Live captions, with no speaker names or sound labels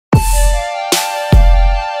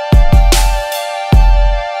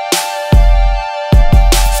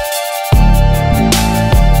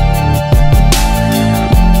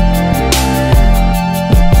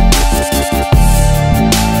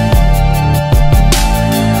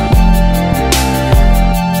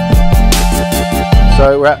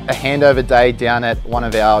So we're at a handover day down at one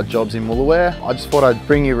of our jobs in Woolooware. I just thought I'd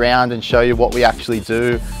bring you around and show you what we actually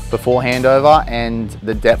do before handover and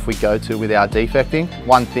the depth we go to with our defecting.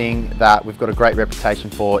 One thing that we've got a great reputation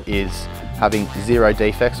for is having 0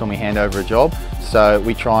 defects when we hand over a job. So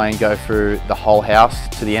we try and go through the whole house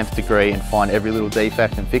to the nth degree and find every little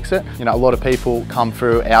defect and fix it. You know, a lot of people come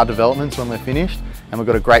through our developments when we're finished, and we've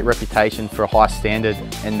got a great reputation for a high standard,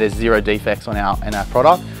 and there's 0 defects on our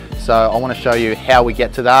product. So I want to show you how we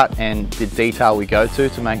get to that and the detail we go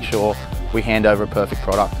to make sure we hand over a perfect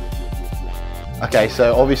product. Okay,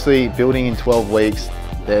 so obviously building in 12 weeks,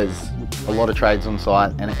 there's a lot of trades on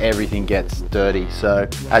site and everything gets dirty. So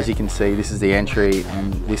as you can see, this is the entry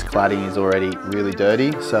and this cladding is already really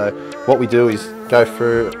dirty. So what we do is go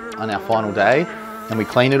through on our final day and we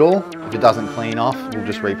clean it all. If it doesn't clean off, we'll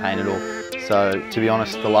just repaint it all. So to be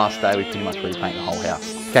honest, the last day we pretty much repaint the whole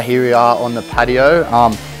house. Okay, here we are on the patio.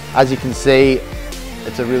 As you can see,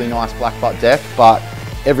 it's a really nice black butt deck, but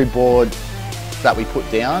every board that we put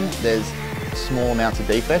down, there's small amounts of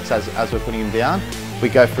defects as we're putting them down. We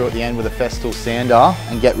go through at the end with a Festool sander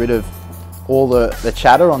and get rid of all the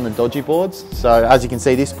chatter on the dodgy boards. So as you can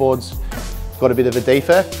see, this board's got a bit of a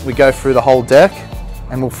defect. We go through the whole deck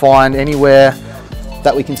and we'll find anywhere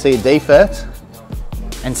that we can see a defect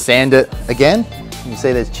and sand it again. You can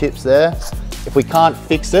see there's chips there. If we can't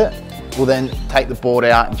fix it, we'll then take the board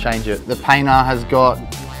out and change it. The painter has got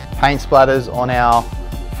paint splatters on our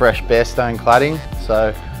fresh bare stone cladding.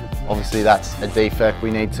 So obviously that's a defect.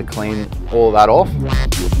 We need to clean all that off.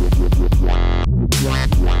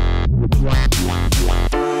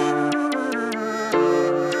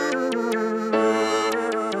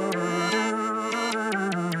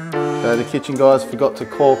 So the kitchen guys forgot to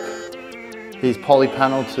caulk his poly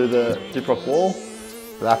panel to the gyprock wall.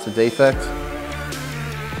 So that's a defect.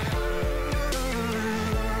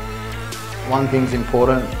 One thing's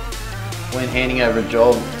important when handing over a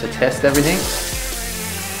job to test everything.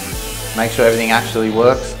 Make sure everything actually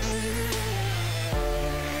works.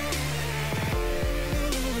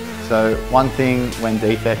 So one thing when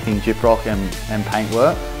defecting gyprock and paint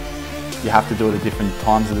work, you have to do it at different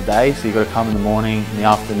times of the day. So you've got to come in the morning, in the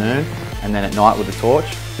afternoon, and then at night with a torch,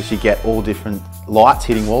 because you get all different lights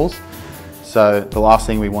hitting walls. So the last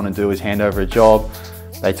thing we want to do is hand over a job,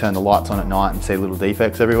 they turn the lights on at night and see little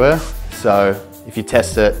defects everywhere. So if you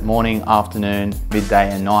test it morning, afternoon,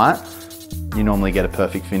 midday and night, you normally get a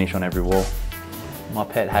perfect finish on every wall. My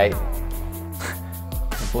pet hate,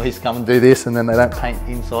 the police come and do this and then they don't paint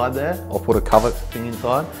inside there or put a cover thing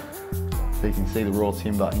inside. So you can see the raw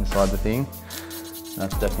timber inside the thing.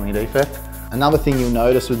 That's definitely a defect. Another thing you'll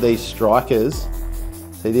notice with these strikers,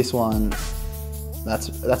 see this one,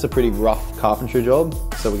 that's a pretty rough carpentry job.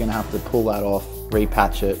 So we're gonna have to pull that off,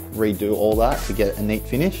 repatch it, redo all that to get a neat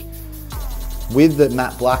finish. With the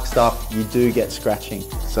matte black stuff, you do get scratching.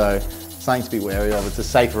 So something to be wary of. It's a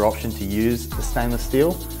safer option to use the stainless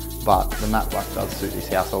steel, but the matte black does suit this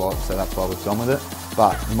house a lot, so that's why we've gone with it.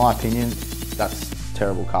 But in my opinion, that's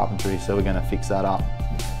terrible carpentry, so we're gonna fix that up.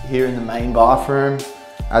 Here in the main bathroom,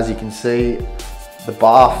 as you can see, the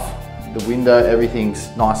bath, the window,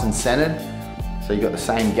 everything's nice and centered. So you've got the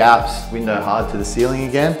same gaps, window hard to the ceiling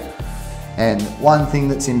again. And one thing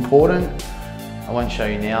that's important, I won't show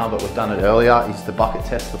you now, but we've done it earlier, is to bucket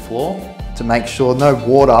test the floor to make sure no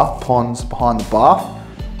water ponds behind the bath,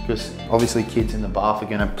 because obviously kids in the bath are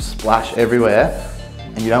going to splash everywhere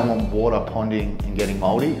and you don't want water ponding and getting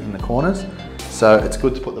moldy in the corners. So it's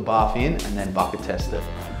good to put the bath in and then bucket test it.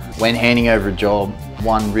 When handing over a job,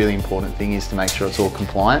 one really important thing is to make sure it's all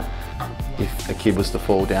compliant. If a kid was to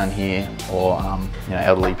fall down here or you know,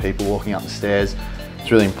 elderly people walking up the stairs,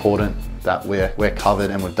 it's really important that we're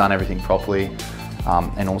covered and we've done everything properly.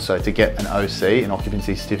 And also to get an OC, an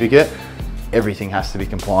occupancy certificate, everything has to be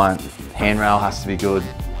compliant. Handrail has to be good,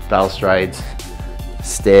 balustrades,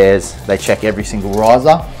 stairs, they check every single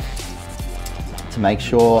riser to make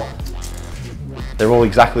sure they're all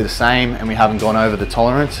exactly the same and we haven't gone over the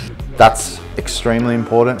tolerance. That's extremely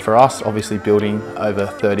important for us. Obviously building over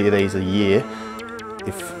 30 of these a year,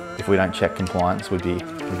 if we don't check compliance, we'd be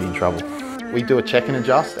in trouble. We do a check and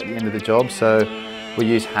adjust at the end of the job, so we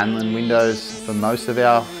use Hanlon windows for most of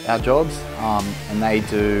our jobs, and they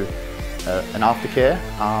do an aftercare.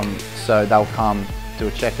 So they'll come, do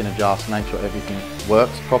a check and adjust, make sure everything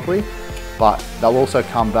works properly. But they'll also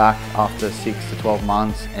come back after 6 to 12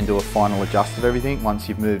 months and do a final adjust of everything. Once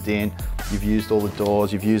you've moved in, you've used all the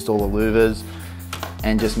doors, you've used all the louvers,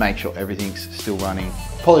 and just make sure everything's still running.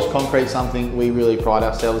 Polished concrete is something we really pride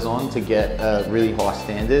ourselves on to get a really high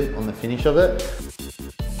standard on the finish of it.